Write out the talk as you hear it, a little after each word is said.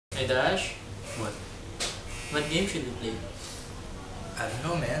Hey Dash? What? What game should we play? I don't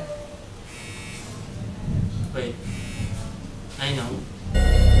know, man. Wait. I know.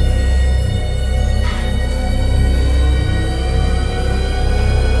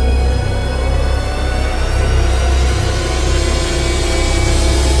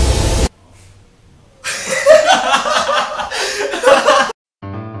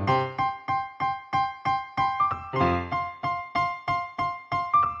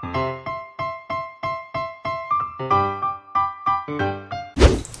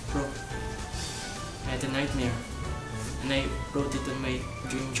 Bro, I had a nightmare and I wrote it on my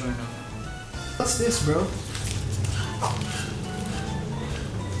dream journal. What's this, bro?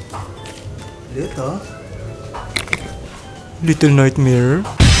 Little nightmare.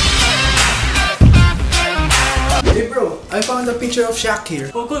 Hey bro, I found a picture of Shaq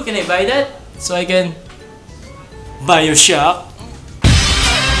here. Oh cool, can I buy that? So I can buy your Shaq?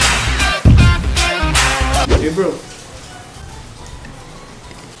 Hey bro.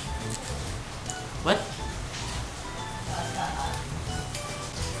 What?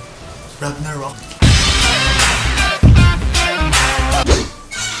 Ragnarok.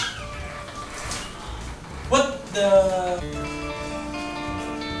 What the...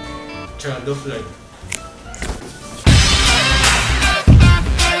 Child of Light.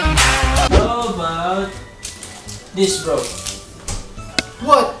 How about this, bro?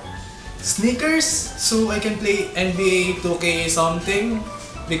 What? Sneakers? So I can play NBA 2K something?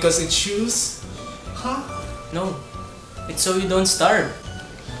 Because it's shoes? Huh? No, it's so you don't starve.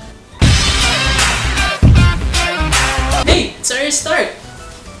 Hey, it's our start.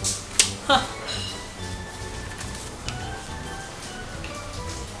 Huh.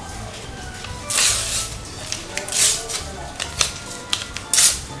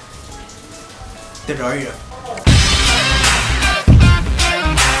 Terraria.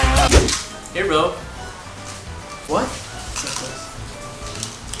 Here, bro. What?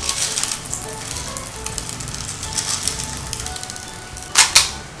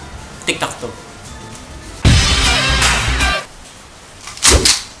 Tic-tac-toe.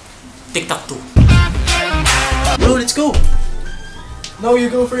 Tic-tac-toe. Bro, let's go. No, you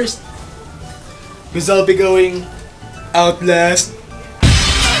go first. Because I'll be going Outlast.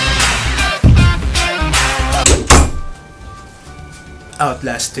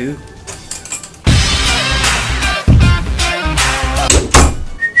 Outlast 2.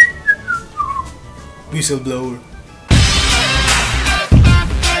 Whistleblower.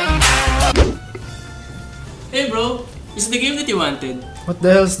 Hey, bro. It's the game that you wanted. What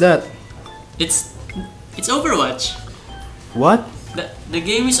the hell's that? It's Overwatch. What? The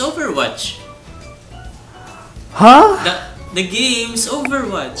game is Overwatch. Huh? The game's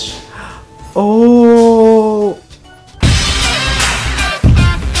Overwatch. Oh.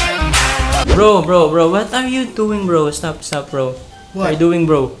 Bro, what are you doing, bro? Stop, bro. What are you doing,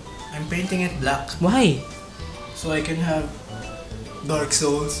 bro? I'm painting it black Why? so I can have Dark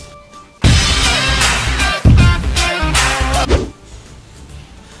Souls.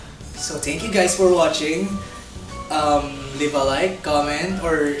 So thank you guys for watching. Leave a like, comment,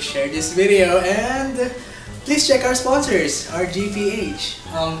 or share this video, and please check our sponsors, RGPH.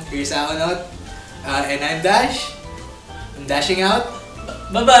 Here's Aonot, and I'm Dash. I'm dashing out.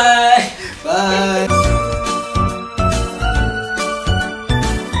 Bye-bye! Bye!